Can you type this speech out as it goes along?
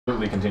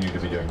absolutely continue to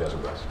be doing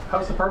desert rest.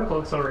 How's the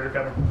particle accelerator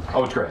coming?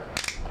 Oh, it's great.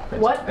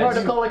 What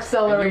particle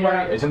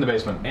accelerator? It's in the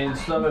basement. And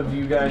some of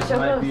you guys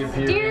might be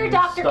appearing. Dear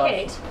Dr.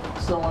 Kate,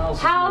 Someone else.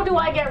 how do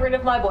I get rid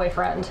of my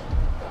boyfriend?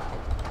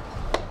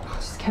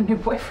 Just get a new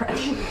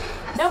boyfriend.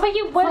 No, but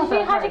you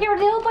have to get rid of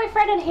the old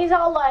boyfriend, and he's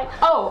all like,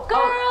 "Oh,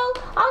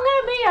 girl, I'm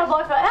gonna be your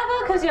boy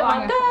forever because you're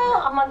my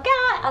girl. Oh my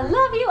God, I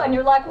love you." And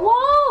you're like,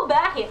 "Whoa,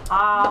 back it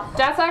off."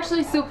 That's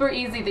actually super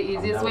easy. The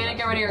easiest way to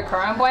get rid of your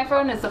current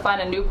boyfriend is to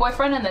find a new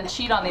boyfriend and then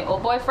cheat on the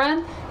old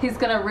boyfriend. He's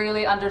gonna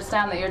really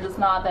understand that you're just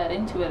not that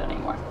into it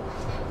anymore.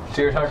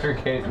 Dear Dr.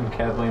 Kate and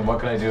Kathleen, what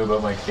can I do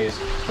about my case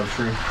of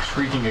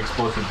shrieking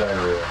explosive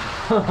diarrhea?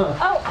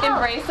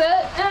 Embrace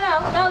it.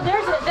 No.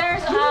 There's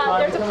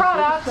a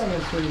product.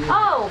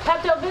 Oh,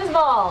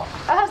 Pepto-Bismol.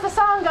 How's the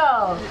song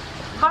go?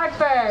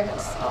 Heartburn,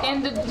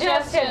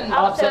 Indigestion,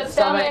 upset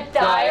stomach,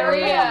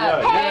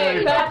 diarrhea.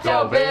 Hey,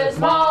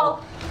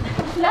 Pepto-Bismol.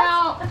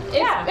 Now,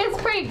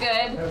 it's pretty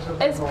good.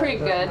 It's pretty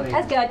good.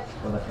 That's good.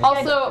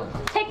 Also,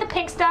 take the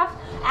pink stuff.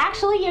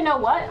 Actually, you know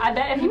what? I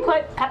bet if you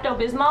put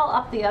Pepto-Bismol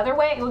up the other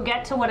way, it will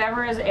get to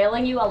whatever is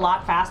ailing you a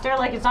lot faster.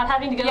 Like, it's not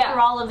having to go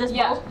through all of this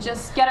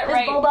just get it this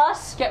right. bull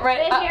bus. Get right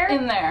in up here.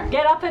 in there.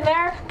 Get up in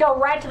there. Go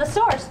right to the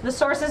source. The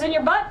source is in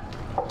your butt.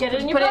 Get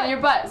it in your butt. Put it in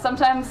your butt.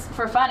 Sometimes,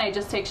 for fun, I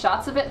just take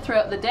shots of it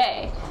throughout the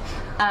day.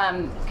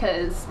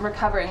 Because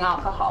recovering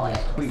alcoholic.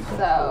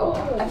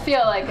 So I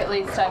feel like at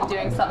least I'm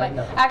doing something.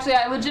 Actually,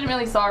 I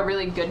legitimately saw a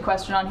really good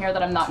question on here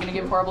that I'm not going to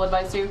give horrible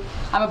advice to.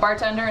 I'm a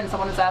bartender and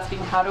someone is asking,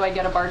 how do I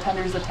get a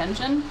bartender's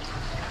attention?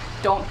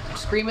 Don't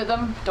scream at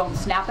them. Don't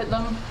snap at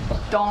them.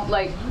 Don't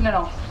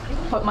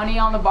put money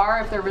on the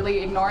bar if they're really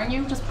ignoring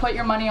you. Just put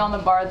your money on the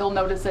bar. They'll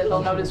notice it.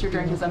 They'll notice your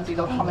drink is empty.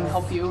 They'll come and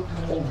help you.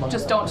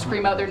 Just don't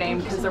scream out their name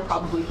because they're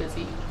probably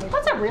busy.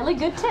 That's a really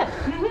good tip.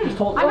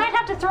 I might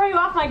have to throw you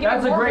off my giving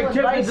That's a great tip.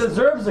 advice. It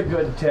deserves a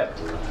good tip.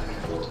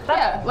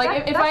 Yeah,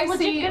 like if I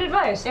see good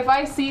advice. If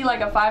I see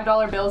like a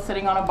 $5 bill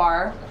sitting on a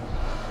bar,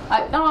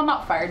 no, I'm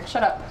not fired.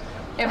 Shut up.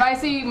 If I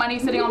see money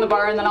sitting on the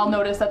bar and then I'll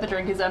notice that the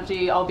drink is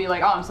empty, I'll be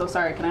like, oh, I'm so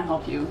sorry. Can I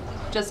help you?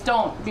 Just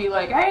don't be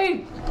like,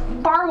 hey,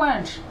 bar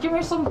wench, give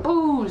me some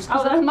booze,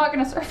 because then I'm not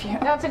going to serve you.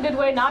 That's a good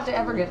way not to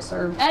ever get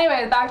served.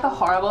 Anyway, back to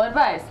horrible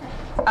advice.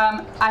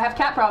 I have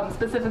cat problems.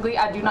 Specifically,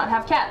 I do not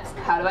have cats.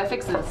 How do I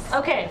fix this?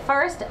 Okay,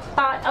 first,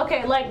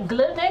 like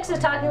Glutnix is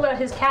talking about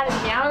his cat is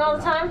meowing all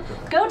the time.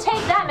 Go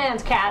take that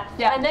man's cat,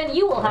 and then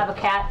you will have a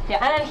cat,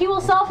 and then he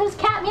will solve his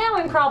cat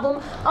meowing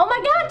problem. Oh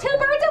my God, 2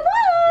 birds at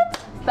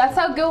once! That's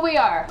how good we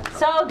are.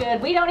 So good.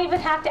 We don't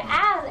even have to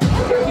ask.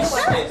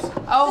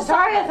 Oh,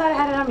 sorry, I thought I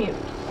had it on mute.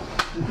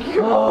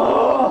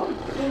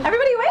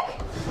 Everybody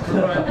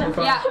awake?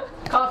 Yeah.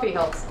 Coffee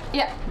helps.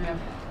 Yeah.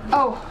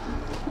 Oh.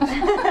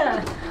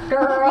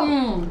 Girl.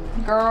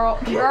 Girl.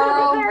 There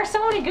are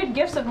so many good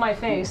gifts of my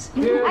face.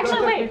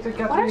 Actually, wait.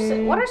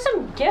 What are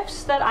some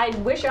gifts that I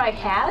wish I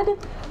had?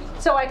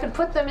 So I could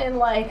put them in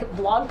like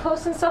blog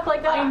posts and stuff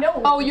like that. I know.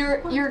 Oh,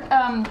 your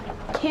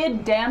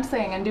kid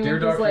dancing and doing Dear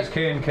these Doctors like.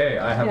 K and K,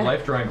 I have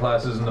life drawing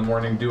classes in the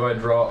morning. Do I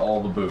draw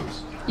all the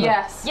boobs?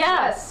 Yes.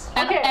 Yes.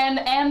 And, okay.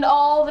 and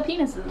all the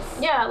penises.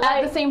 Yeah. Like,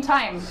 at the same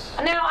time.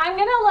 Now I'm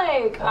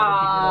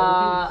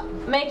gonna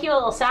make you a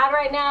little sad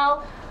right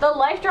now. The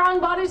life drawing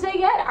bodies they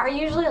get are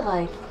usually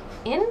like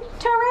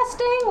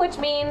interesting, which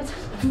means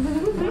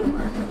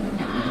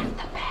not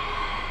the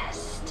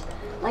best.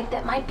 Like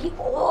that might be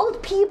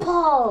old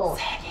people.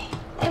 Saggy.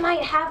 They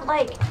might have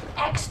like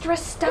extra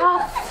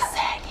stuff.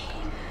 Saggy.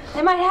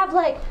 They might have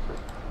like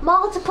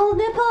multiple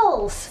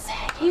nipples. Saggy.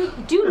 You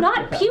do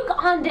not puke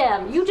on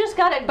them. You just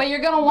gotta. But you're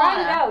gonna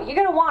wanna. It out. You're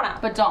gonna wanna.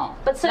 But don't.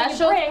 But so that you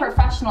shows bring,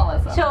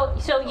 professionalism.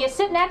 So you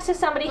sit next to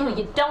somebody who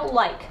you don't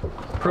like.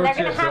 Pro They're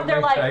tip, gonna have don't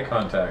their make like eye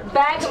contact.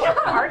 bag of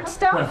art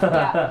stuff.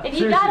 Yeah. If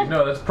you Seriously, gotta,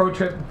 no, that's pro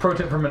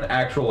tip from an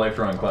actual life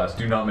drawing class.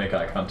 Do not make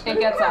eye contact. It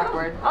gets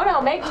awkward. Oh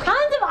no, make tons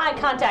of eye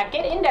contact.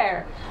 Get in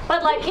there.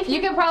 But like if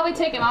you can probably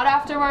take him out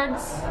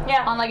afterwards.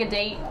 Yeah. On like a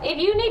date. If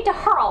you need to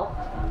hurl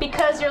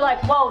because you're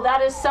like, whoa,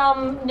 that is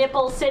some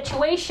nipple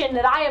situation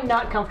that I am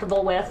not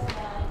comfortable with.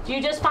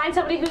 You just find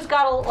somebody who's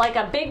got like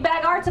a big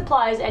bag of art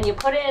supplies and you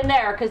put it in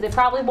there because they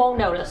probably won't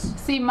notice.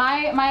 See,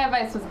 my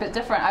advice was a bit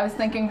different. I was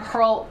thinking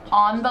hurl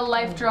on the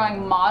life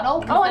drawing model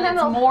because then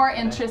it's more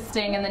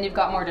interesting and then you've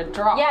got more to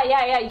draw.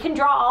 Yeah. You can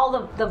draw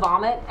all the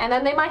vomit and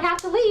then they might have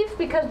to leave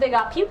because they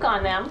got puke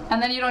on them.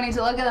 And then you don't need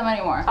to look at them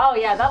anymore. Oh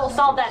yeah, that will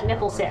solve that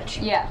nipple sitch.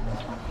 Yeah.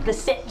 The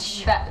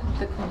sitch. That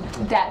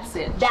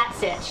sitch. That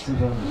sitch.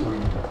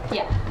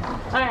 Yeah.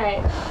 All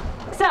right.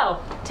 So,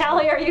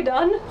 Tally, are you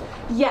done?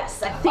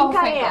 Yes, I think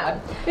I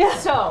am. Yeah.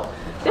 So,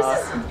 this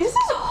is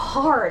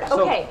hard.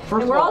 So, okay,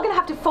 first and we're of all- all gonna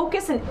have to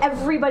focus, and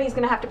everybody's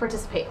gonna have to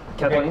participate.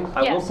 Kathleen,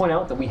 I will Yes. point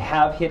out that we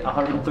have hit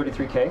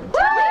 133K.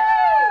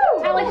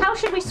 Tally, how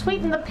should we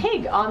sweeten the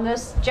pig on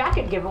this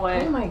jacket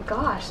giveaway? Oh my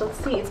gosh, let's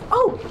see. You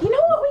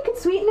know what we could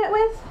sweeten it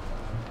with?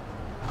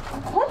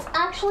 Let's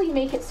actually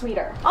make it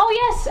sweeter. Oh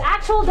yes,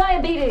 actual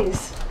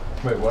diabetes.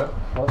 Wait, what?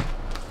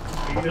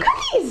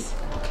 Cookies!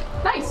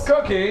 Nice.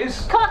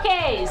 Cookies!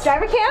 Cookies!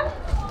 Driver cam?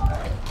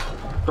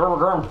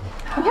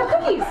 We have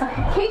cookies.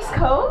 Cake's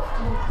Cove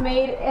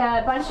made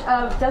a bunch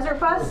of Desert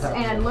Bus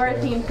and Lura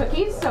themed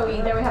cookies. So we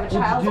have a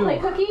child's play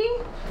cookie,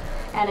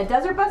 and a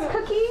Desert Bus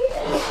cookie,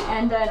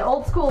 and an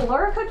old school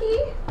Lura cookie.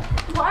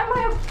 Why am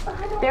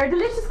I? They're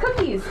delicious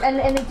cookies, and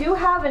they do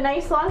have a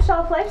nice long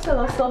shelf life, so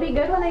they'll still be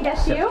good when they get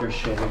to you.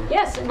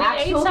 Yes, we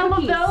Actual ate some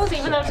cookies. of those,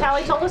 even though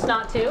Tally told us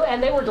not to,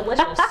 and they were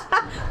delicious.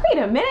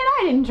 Wait a minute,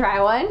 I didn't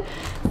try one.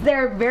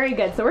 They're very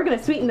good, so we're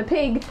gonna sweeten the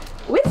pig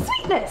with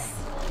sweetness.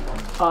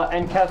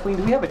 And Kathleen,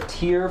 do we have a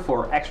tier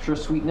for extra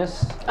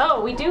sweetness? Oh,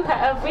 we do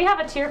have. We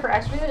have a tier for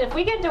extras. If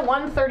we get to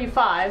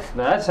 135,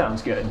 No, that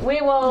sounds good.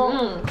 we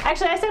will.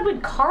 Actually, I said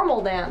we'd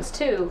caramel dance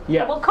too.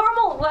 Yeah. Well,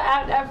 caramel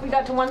after we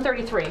got to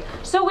 133.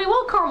 So we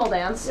will caramel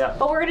dance. Yeah.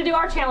 But we're gonna do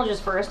our challenges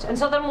first, and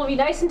so then we'll be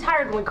nice and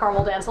tired when we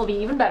caramel dance. It'll be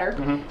even better.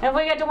 And if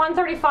we get to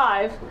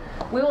 135,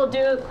 we will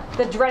do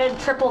the dreaded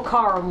triple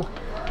carm.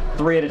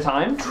 3 at a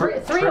time? Three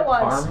trip at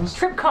once. carms?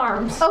 Trip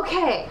carms.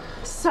 Okay,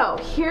 so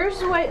here's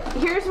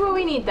what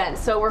we need then.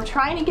 So we're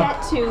trying to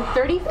get to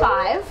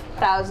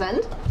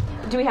 35,000.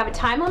 Do we have a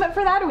time limit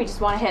for that, or we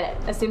just want to hit it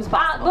as soon as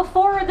possible?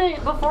 Before the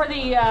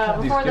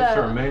These gifts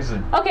are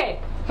amazing. Okay.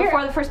 Here.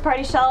 Before the first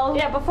party shell.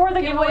 Yeah, before the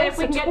giveaway, if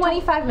we can so get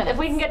 25 minutes. If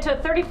we can get to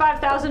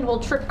 35,000, we'll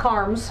trip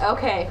carms.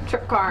 Okay,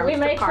 trip carms.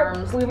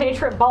 We may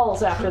trip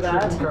balls after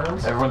that.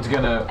 Everyone's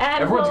gonna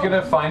And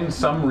gonna find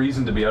some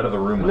reason to be out of the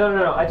room.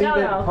 No. I think No,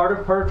 that no. part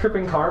of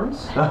tripping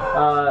carms,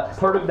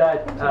 part of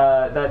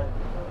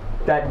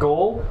that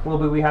goal will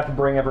be we have to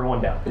bring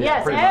everyone down.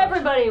 Yes, pretty much.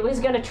 everybody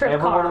was gonna trip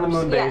Everyone carms. on the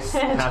moon base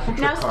Yes. has to trip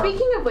Now, carms.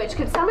 speaking of which,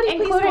 could somebody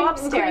please Including- go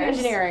including upstairs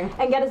engineering.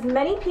 and get as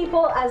many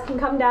people as can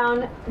come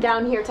down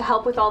here to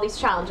help with all these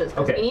challenges?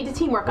 Because Okay. we need to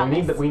teamwork on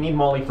this. We need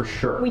Molly for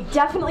sure. We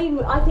definitely.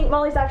 I think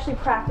Molly's actually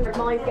practiced.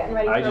 Molly's getting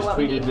ready I for just what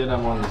we need. tweeted it.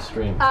 I'm on the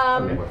stream.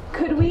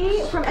 Could we,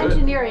 from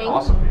engineering,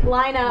 Awesome.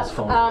 line up?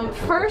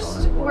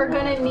 First, we're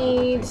gonna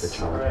need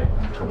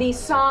the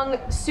song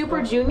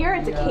Super Junior.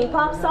 It's a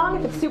K-pop song.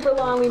 If it's super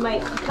long, we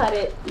might cut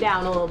it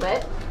down a little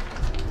bit.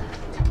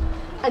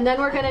 And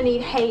then we're gonna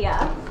need Hey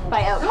Ya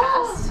by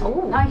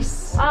Outkast.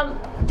 Nice.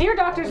 Dear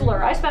Doctor's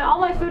Lure, I spent all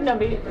my food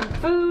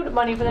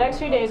money for the next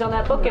few days on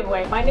that book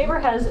giveaway. My neighbor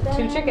has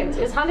 2 chickens.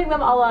 Is hunting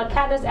them a la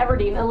Katniss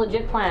Everdeen a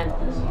legit plan?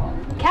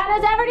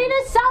 Katniss Everdeen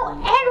is so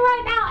in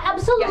right now.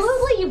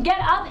 Absolutely. You get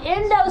up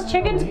in those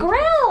chickens'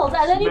 grills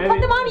and then you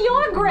put them on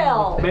your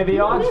grill. May the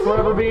odds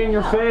forever be in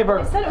your favor.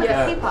 I said it was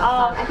a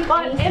K-pop song. I think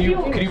But we if need you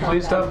Can you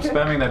please stop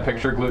spamming that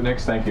picture,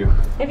 Glutnix? Thank you.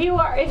 if you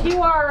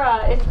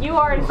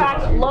are in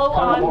fact low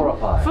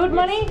on food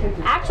money,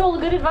 actual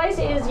good advice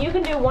is you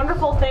can do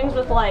wonderful things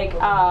with like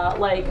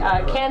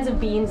cans of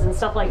beans and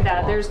stuff like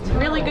that. There's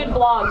really good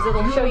blogs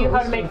that'll show you how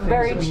to make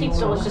very cheap,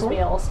 delicious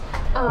meals.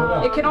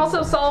 It can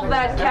also solve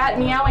that cat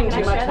meowing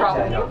too much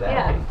problem.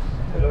 Yeah.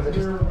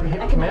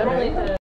 I can totally